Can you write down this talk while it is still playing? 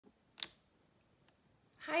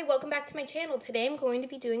Hi, welcome back to my channel. Today I'm going to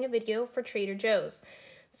be doing a video for Trader Joe's.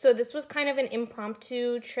 So this was kind of an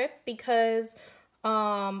impromptu trip because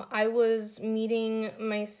I was meeting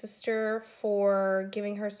my sister for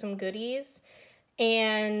giving her some goodies,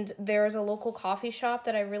 and there's a local coffee shop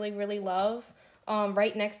that I really love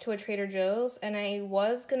right next to a Trader Joe's, and I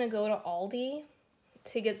was gonna go to Aldi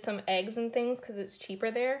to get some eggs and things because it's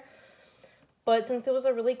cheaper there. But since it was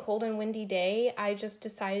a really cold and windy day, I just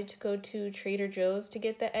decided to go to Trader Joe's to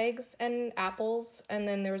get the eggs and apples. And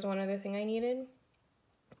then there was one other thing I needed.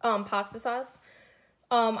 Pasta sauce.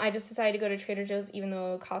 I just decided to go to Trader Joe's even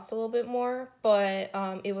though it cost a little bit more. But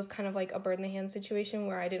it was kind of like a bird in the hand situation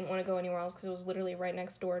where I didn't want to go anywhere else because it was literally right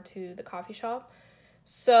next door to the coffee shop.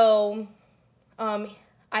 So I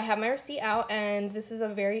have my receipt out, and this is a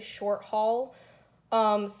very short haul.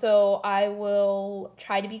 So I will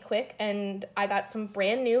try to be quick, and I got some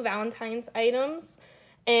brand new Valentine's items,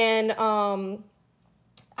 and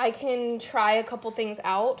I can try a couple things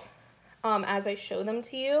out as I show them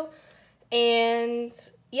to you. And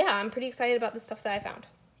yeah, I'm pretty excited about the stuff that I found,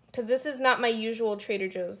 because this is not my usual Trader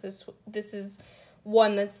Joe's. This is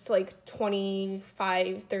one that's like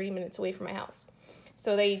 25-30 minutes away from my house,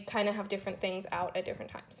 so they kind of have different things out at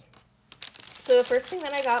different times. So the first thing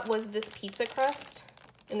that I got was this pizza crust,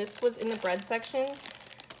 and this was in the bread section.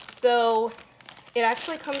 So it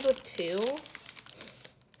actually comes with two,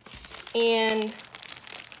 and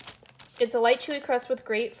it's a light chewy crust with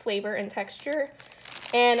great flavor and texture.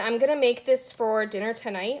 And I'm gonna make this for dinner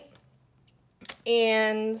tonight,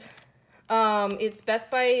 and it's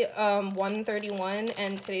Best By 131,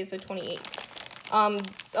 and today's the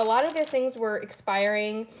 28th. A lot of their things were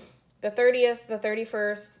expiring the 30th, the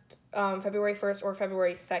 31st, February 1st, or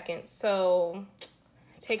February 2nd, so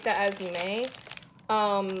take that as you may.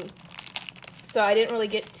 So I didn't really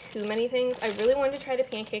get too many things. I really wanted to try the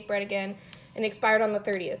pancake bread again, and it expired on the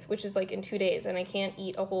 30th, which is like in 2 days, and I can't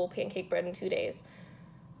eat a whole pancake bread in 2 days.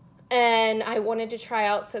 And I wanted to try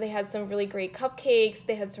out, so they had some really great cupcakes,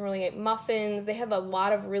 they had some really great muffins, they had a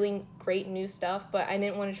lot of really great new stuff, but I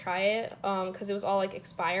didn't want to try it because it was all like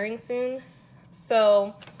expiring soon.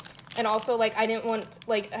 So, and also like I didn't want,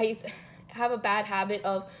 like, I have a bad habit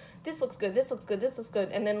of this looks good, this looks good, this looks good,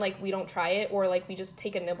 and then like we don't try it, or like we just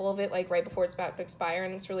take a nibble of it like right before it's about to expire,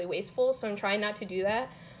 and it's really wasteful. So I'm trying not to do that.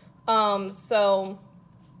 So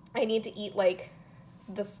I need to eat like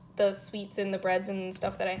the sweets and the breads and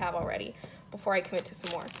stuff that I have already before I commit to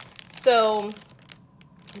some more. So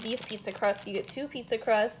these pizza crusts, you get 2 pizza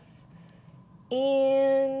crusts,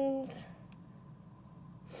 and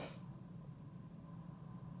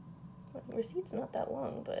my receipt's not that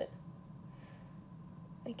long, but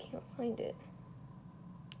I can't find it.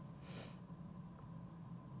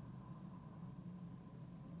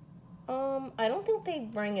 I don't think they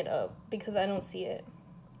rang it up because I don't see it.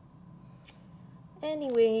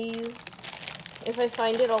 Anyways, if I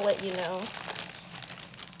find it, I'll let you know.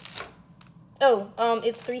 Oh,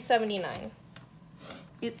 it's $3.79.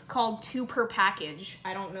 It's called 2 per package.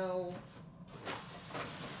 I don't know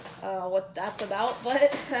what that's about,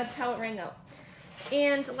 but that's how it rang up.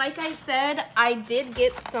 And like I said, I did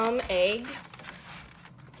get some eggs,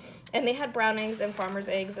 and they had brown eggs and farmer's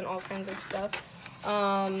eggs and all kinds of stuff.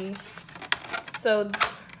 So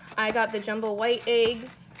I got the jumbo white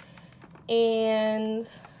eggs, and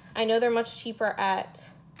I know they're much cheaper at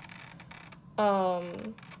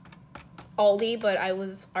Aldi, but I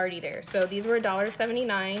was already there. So these were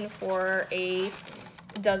 $1.79 for a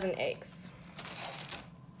dozen eggs.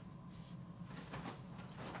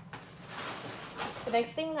 The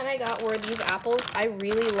next thing that I got were these apples. I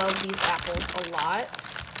really love these apples a lot.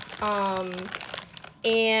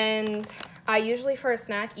 And I usually for a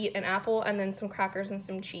snack eat an apple and then some crackers and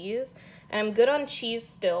some cheese. And I'm good on cheese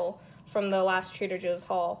still from the last Trader Joe's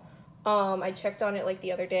haul. I checked on it like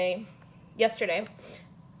the other day, yesterday.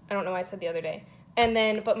 I don't know why I said the other day. And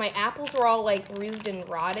then, but my apples were all like bruised and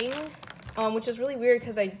rotting, which is really weird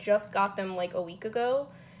because I just got them like a week ago.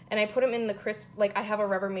 And I put them in the crisp, like I have a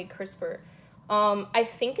Rubbermaid crisper. I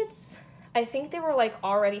think they were like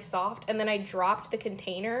already soft, and then I dropped the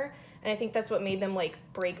container, and I think that's what made them like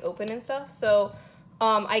break open and stuff. So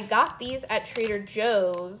I got these at Trader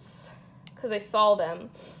Joe's because I saw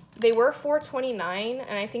them. They were $4.29,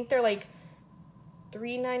 and I think they're like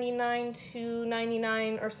 $3.99,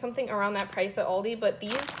 $2.99, or something around that price at Aldi. But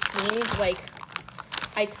these seemed like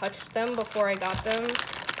I touched them before I got them,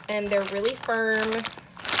 and they're really firm,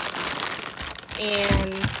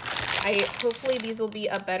 and hopefully these will be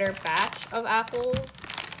a better batch of apples.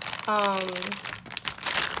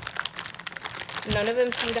 None of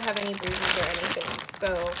them seem to have any bruises or anything,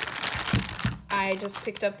 so I just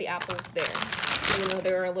picked up the apples there. even though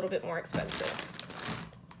they were a little bit more expensive.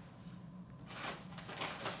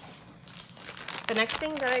 The next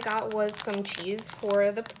thing that I got was some cheese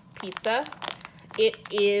for the pizza. It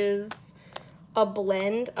is a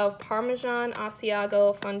blend of Parmesan,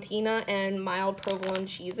 Asiago, Fontina, and mild provolone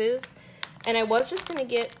cheeses. And I was just gonna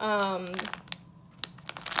get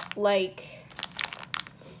like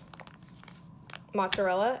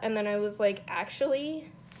mozzarella, and then I was like,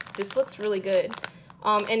 actually, this looks really good.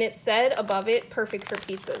 And it said above it, perfect for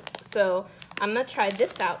pizzas. So I'm gonna try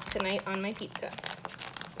this out tonight on my pizza.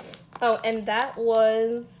 Oh, and that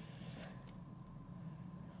was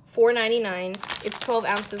 $4.99. It's 12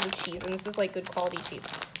 ounces of cheese, and this is like good quality cheese.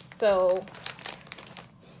 So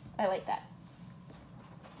I like that.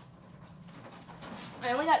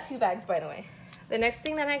 I only got 2 bags, by the way. The next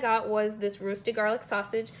thing that I got was this roasted garlic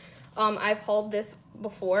sausage. I've hauled this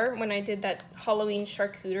before when I did that Halloween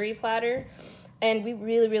charcuterie platter, and we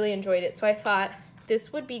really, really enjoyed it. So I thought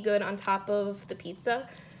this would be good on top of the pizza,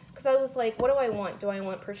 because I was like, what do I want? Do I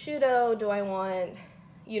want prosciutto? Do I want,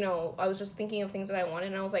 you know, I was just thinking of things that I wanted,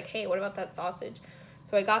 and I was like, hey, what about that sausage?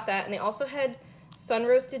 So I got that, and they also had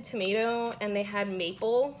sun-roasted tomato, and they had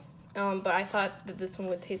maple, but I thought that this one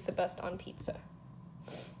would taste the best on pizza.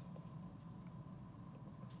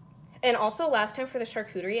 And also, last time for the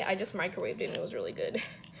charcuterie, I just microwaved it, and it was really good.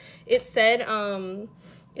 It said,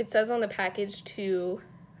 it says on the package to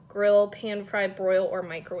grill, pan fry, broil, or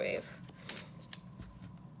microwave.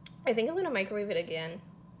 I think I'm gonna microwave it again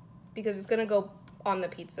because it's gonna go on the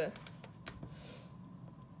pizza.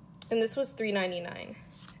 And this was $3.99.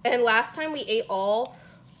 And last time we ate all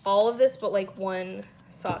of this, but like one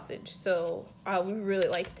sausage. So we really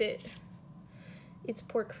liked it. It's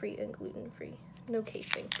pork-free and gluten-free. No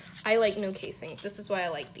casing. I like no casing. This is why I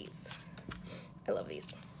like these. I love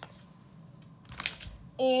these.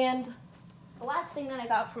 And the last thing that I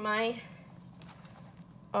got for my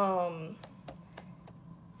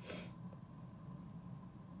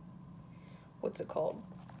what's it called?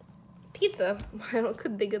 Pizza. I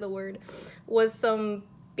couldn't think of the word. Was some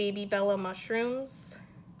baby Bella mushrooms.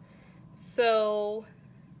 So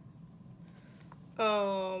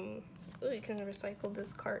oh, you can recycle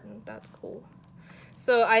this carton. That's cool.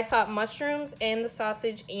 So I thought mushrooms and the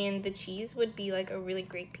sausage and the cheese would be like a really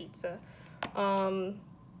great pizza. I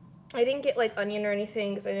didn't get like onion or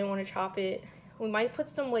anything because I didn't want to chop it. We might put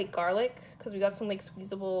some like garlic because we got some like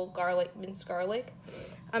squeezable garlic, minced garlic.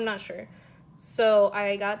 I'm not sure. So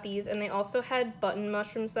I got these, and they also had button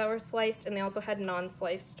mushrooms that were sliced, and they also had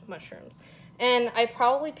non-sliced mushrooms. And I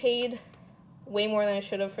probably paid way more than I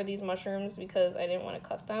should have for these mushrooms because I didn't want to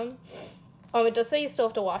cut them. It does say you still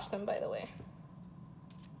have to wash them, by the way.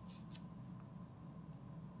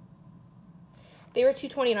 They were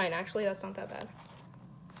 $2.29. Actually, that's not that bad.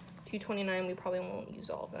 $2.29. We probably won't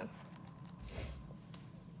use all of them.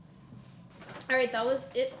 All right, that was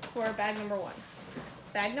it for bag number 1.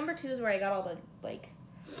 Bag number 2 is where I got all the like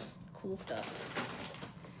cool stuff.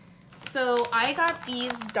 So I got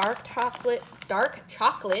these dark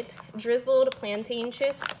chocolate drizzled plantain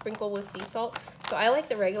chips sprinkled with sea salt. So I like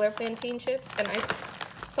the regular plantain chips, and I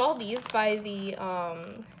saw these by the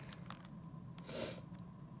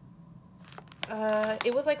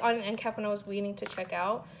it was like on an end cap when I was waiting to check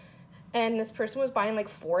out, and this person was buying like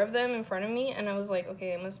 4 of them in front of me, and I was like,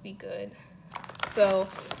 okay, it must be good. So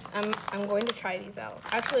I'm going to try these out.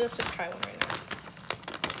 Actually, let's just try one right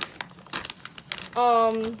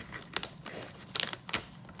now.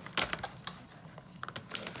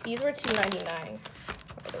 These were $2.99,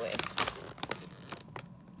 by the way.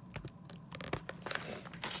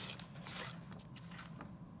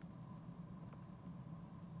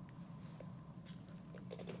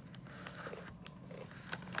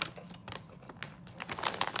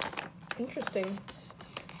 Interesting.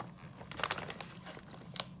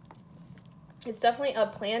 It's definitely a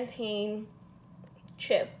plantain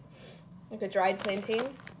chip, like a dried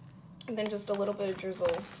plantain, and then just a little bit of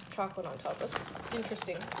drizzle chocolate on top. That's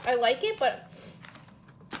interesting. I like it, but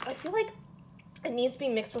I feel like it needs to be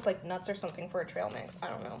mixed with like nuts or something for a trail mix. I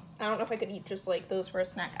don't know. I don't know if I could eat just like those for a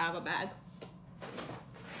snack out of a bag.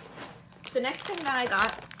 The next thing that I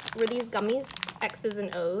got were these gummies, X's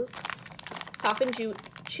and O's, soft and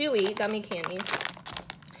chewy gummy candy.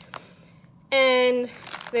 And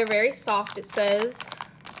they're very soft, it says.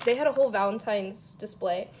 They had a whole Valentine's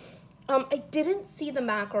display. I didn't see the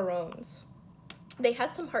macarons. They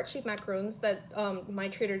had some heart-shaped macarons that my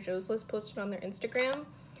Trader Joe's list posted on their Instagram.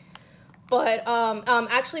 But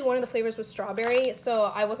actually one of the flavors was strawberry,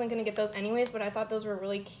 so I wasn't going to get those anyways, but I thought those were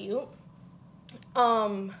really cute.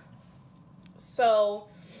 So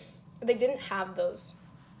they didn't have those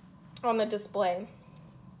on the display.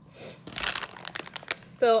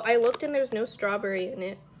 So I looked and there's no strawberry in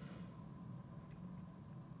it.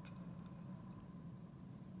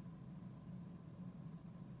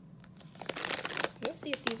 Let's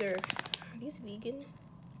see if these are these vegan?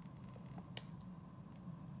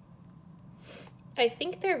 I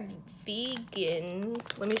think they're vegan.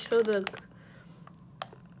 Let me show the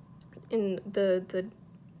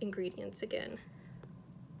ingredients again.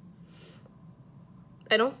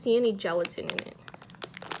 I don't see any gelatin in it.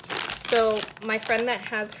 So my friend that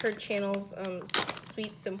has her channel's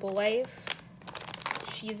Sweet Simple Life,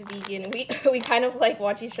 she's vegan. We kind of like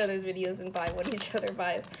watch each other's videos and buy what each other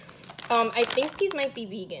buys. I think these might be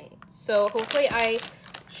vegan. So hopefully I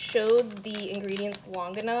showed the ingredients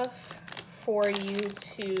long enough for you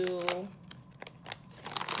to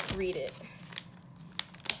read it.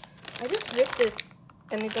 I just ripped this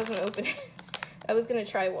and it doesn't open it. I was gonna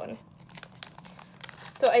try one.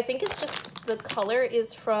 So I think it's just, the color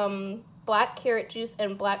is from black carrot juice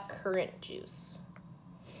and black currant juice.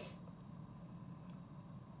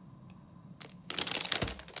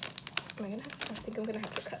 I think I'm gonna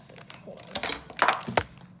have to cut this. Hold on.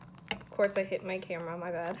 Of course I hit my camera,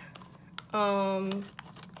 my bad. I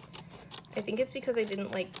think it's because I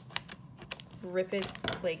didn't like rip it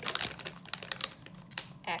like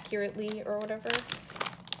accurately or whatever.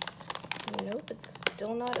 Nope, it's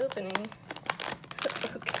still not opening.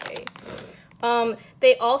 Okay.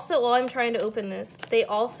 They also, while I'm trying to open this, they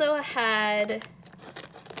also had,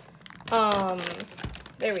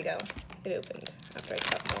 there we go. It opened after I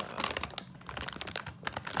cut more off.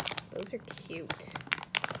 Those are cute.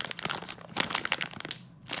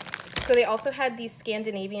 So they also had these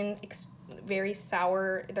Scandinavian, very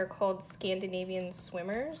sour, they're called Scandinavian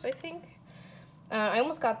swimmers, I think. I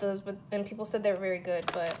almost got those, and people said they were very good,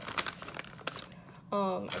 but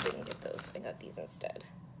I didn't get those. I got these instead.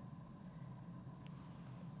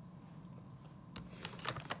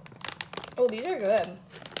 Oh, these are good.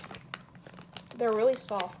 They're really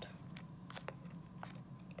soft.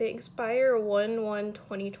 They expire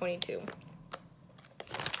 1/1/2022.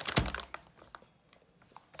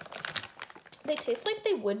 They taste like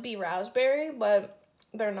they would be raspberry, but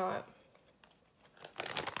they're not.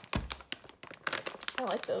 I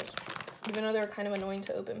like those, even though they're kind of annoying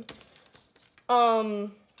to open.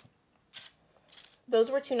 Those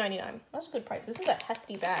were $2.99. That's a good price. This is a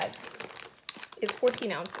hefty bag. It's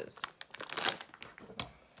 14 ounces.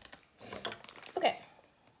 Okay.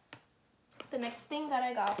 The next thing that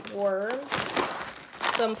I got were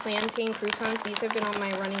some plantain croutons. These have been on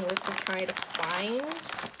my running list to try to find.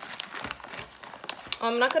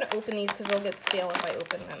 I'm not going to open these because they'll get stale if I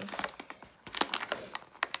open them.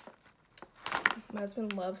 My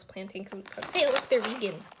husband loves plantain croutons. Hey, look, they're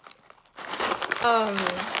vegan.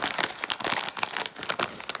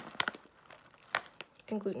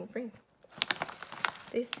 And gluten-free.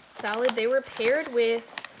 This salad, they were paired with,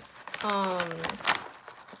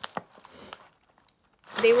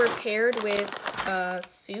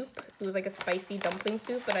 soup. It was like a spicy dumpling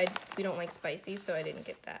soup, but we don't like spicy, so I didn't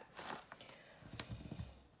get that.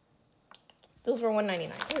 Those were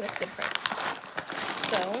 $1.99. Oh, that's a good price.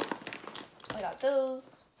 So, I got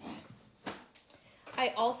those. I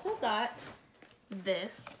also got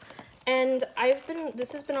this. And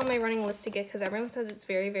this has been on my running list to get because everyone says it's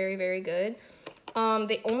very, very, very good.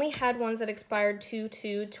 They only had ones that expired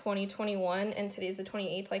 2/2/2021, and today's the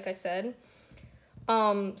 28th, like I said.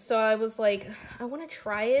 So I was like, I want to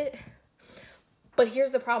try it. But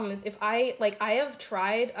here's the problem is I have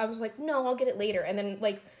tried, I was like, no, I'll get it later. And then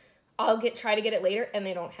like, I'll try to get it later and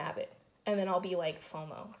they don't have it. And then I'll be like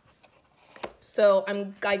FOMO. So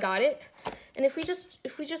I got it. And if we just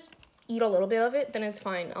eat a little bit of it, then it's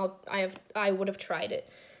fine. I would have tried it.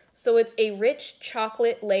 So it's a rich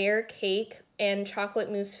chocolate layer cake and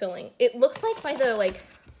chocolate mousse filling. It looks like by the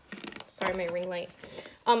sorry, my ring light.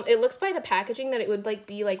 It looks by the packaging that it would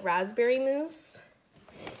be like raspberry mousse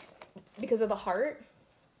because of the heart.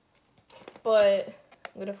 But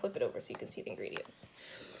I'm gonna flip it over so you can see the ingredients.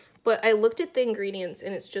 But I looked at the ingredients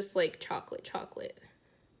and it's just like chocolate.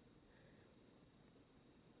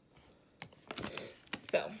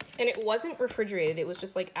 So, and it wasn't refrigerated. It was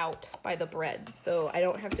just like out by the bread. So I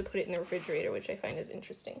don't have to put it in the refrigerator, which I find is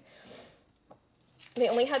interesting. They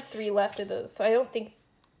only had 3 left of those. So I don't think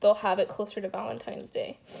they'll have it closer to Valentine's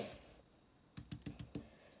Day.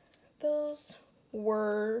 That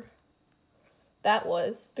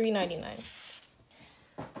was $3.99.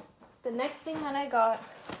 The next thing that I got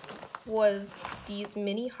was these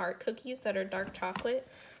mini heart cookies that are dark chocolate.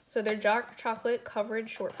 So they're dark chocolate covered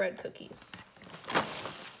shortbread cookies.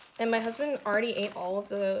 And my husband already ate all of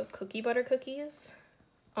the cookie butter cookies.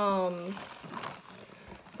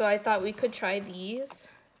 So I thought we could try these.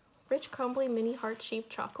 Rich, crumbly, mini heart-shaped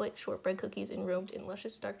chocolate shortbread cookies enrobed in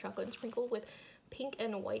luscious dark chocolate and sprinkled with pink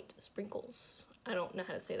and white sprinkles. I don't know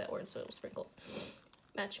how to say that word, so sprinkles.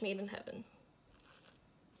 Match made in heaven.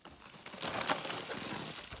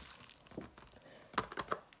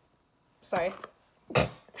 Sorry.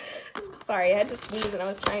 Sorry, I had to sneeze and I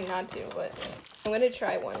was trying not to, but I'm gonna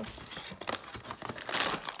try one.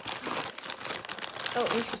 Oh,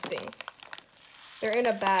 interesting. They're in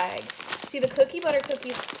a bag. See, the cookie butter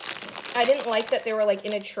cookies, I didn't like that they were like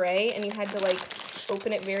in a tray and you had to like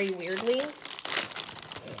open it very weirdly.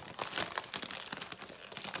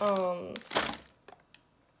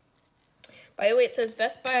 By the way, it says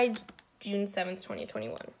Best Buy June 7th,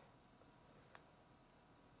 2021.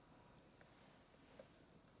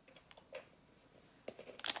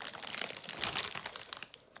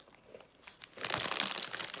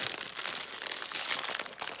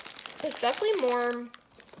 It's definitely more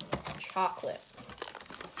chocolate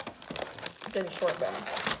than shortbread.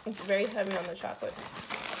 It's very heavy on the chocolate.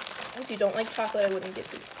 If you don't like chocolate, I wouldn't get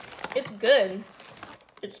these. It's good.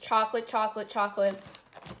 It's chocolate, chocolate, chocolate.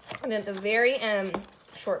 And at the very end,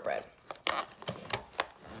 shortbread.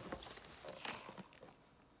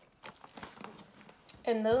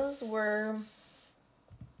 And those were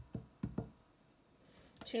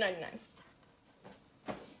 $2.99.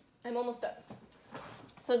 I'm almost done.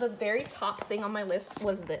 So the very top thing on my list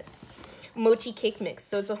was this mochi cake mix.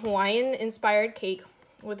 So it's a Hawaiian inspired cake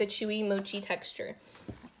with a chewy mochi texture.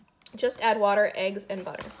 Just add water, eggs, and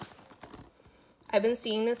butter. I've been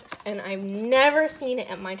seeing this and I've never seen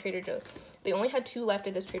it at my Trader Joe's. They only had 2 left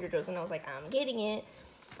at this Trader Joe's and I was like, I'm getting it.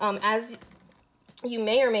 As you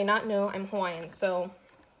may or may not know, I'm Hawaiian, so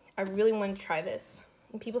I really want to try this.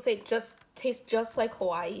 And people say it just tastes just like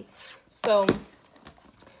Hawaii. So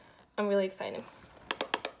I'm really excited.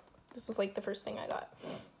 This was like the first thing I got.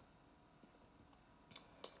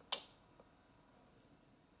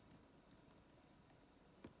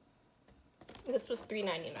 This was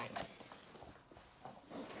 $3.99.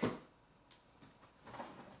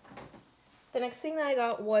 The next thing that I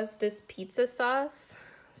got was this pizza sauce.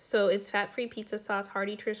 So it's fat-free pizza sauce,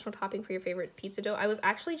 hearty traditional topping for your favorite pizza dough. I was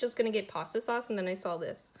actually just going to get pasta sauce and then I saw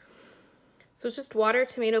this. So it's just water,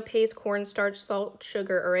 tomato paste, cornstarch, salt,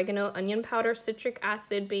 sugar, oregano, onion powder, citric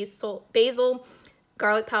acid, basil,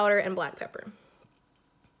 garlic powder, and black pepper.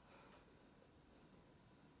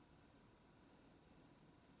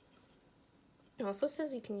 It also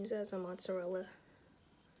says you can use it as a mozzarella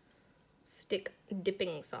stick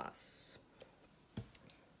dipping sauce.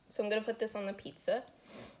 So I'm going to put this on the pizza.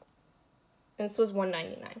 And this was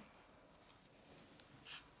 $1.99.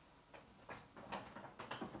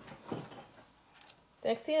 The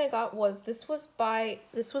next thing I got was, this was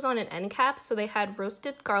on an end cap, so they had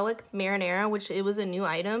roasted garlic marinara, which it was a new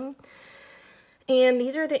item. And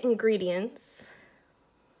these are the ingredients.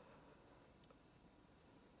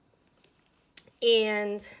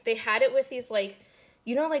 And they had it with these, like,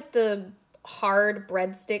 you know, like the hard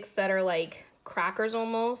breadsticks that are like crackers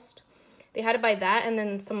almost. They had it by that, and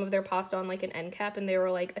then some of their pasta on like an end cap, and they were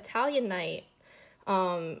like Italian night.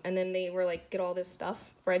 And then they were like, get all this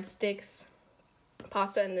stuff, breadsticks,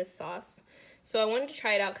 pasta, and this sauce. So I wanted to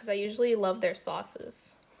try it out because I usually love their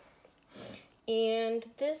sauces. And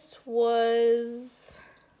this was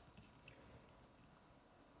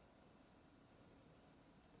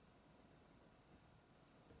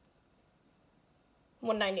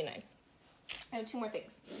 $1.99. I have 2 more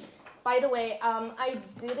things. By the way, I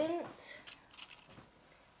didn't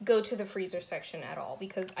go to the freezer section at all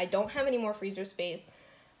because I don't have any more freezer space,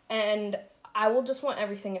 and I will just want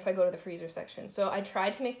everything if I go to the freezer section. So I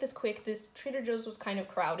tried to make this quick. This Trader Joe's was kind of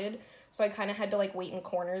crowded, so I kind of had to like wait in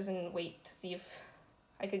corners and wait to see if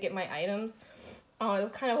I could get my items. It was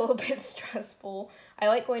kind of a little bit stressful. I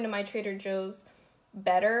like going to my Trader Joe's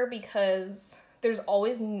better because there's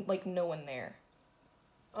always like no one there.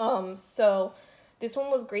 So this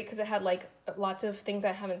one was great because it had like lots of things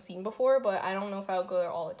I haven't seen before, but I don't know if I would go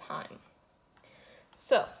there all the time.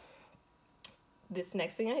 So this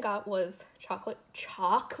next thing I got was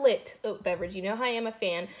chocolate oat beverage. You know how I am a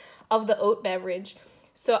fan of the oat beverage.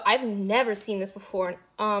 So I've never seen this before.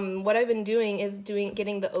 What I've been doing is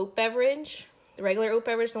getting the oat beverage, the regular oat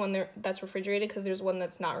beverage, the one that's refrigerated, because there's one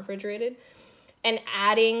that's not refrigerated, and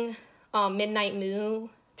adding Midnight Moo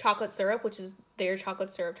chocolate syrup, which is their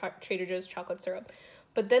chocolate syrup, Trader Joe's chocolate syrup.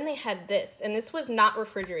 But then they had this, and this was not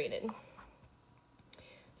refrigerated.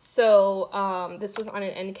 So this was on an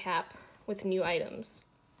end cap with new items.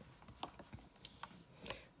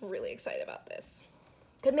 Really excited about this.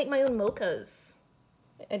 Could make my own mochas.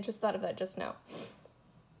 I just thought of that just now.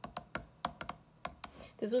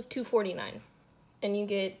 This was $2.49, and you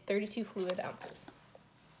get 32 fluid ounces.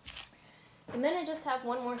 And then I just have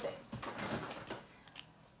one more thing.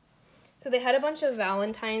 So they had a bunch of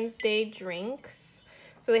Valentine's Day drinks.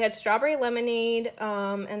 So they had strawberry lemonade,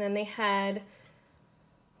 and then they had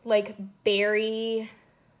like berry,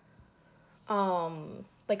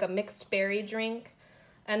 like a mixed berry drink.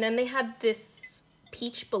 And then they had this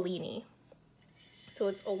peach Bellini. So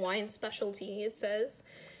it's a wine specialty, it says.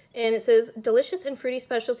 And it says, delicious and fruity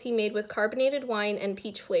specialty made with carbonated wine and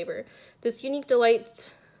peach flavor. This unique delight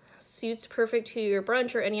suits perfect to your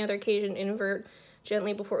brunch or any other occasion. Invert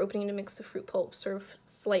gently before opening to mix the fruit pulp. Serve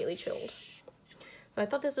slightly chilled. So I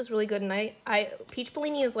thought this was really good. And peach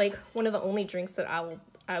Bellini is like one of the only drinks that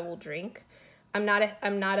I will drink. I'm not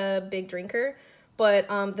a big drinker, but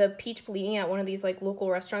the peach Bellini at one of these like local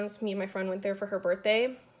restaurants, me and my friend went there for her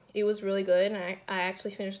birthday. It was really good, and I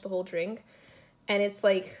actually finished the whole drink. And it's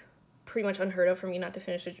like pretty much unheard of for me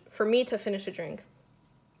to finish a drink.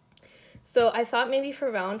 So I thought maybe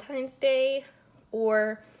for Valentine's Day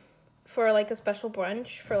or for like a special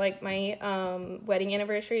brunch for like my wedding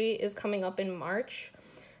anniversary is coming up in March,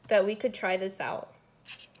 that we could try this out.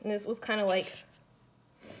 And this was kind of like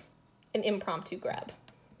an impromptu grab.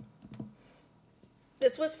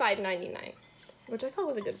 This was $5.99, which I thought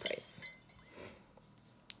was a good price.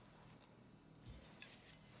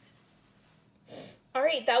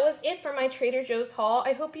 Alright, that was it for my Trader Joe's haul.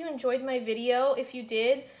 I hope you enjoyed my video. If you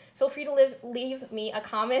did, feel free to leave me a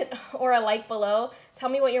comment or a like below. Tell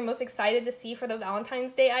me what you're most excited to see for the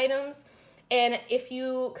Valentine's Day items. And if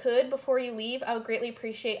you could, before you leave, I would greatly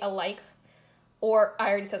appreciate a like, or I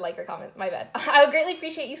already said like or comment, my bad. I would greatly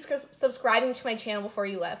appreciate you subscribing to my channel before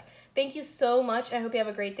you left. Thank you so much, and I hope you have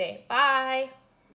a great day. Bye!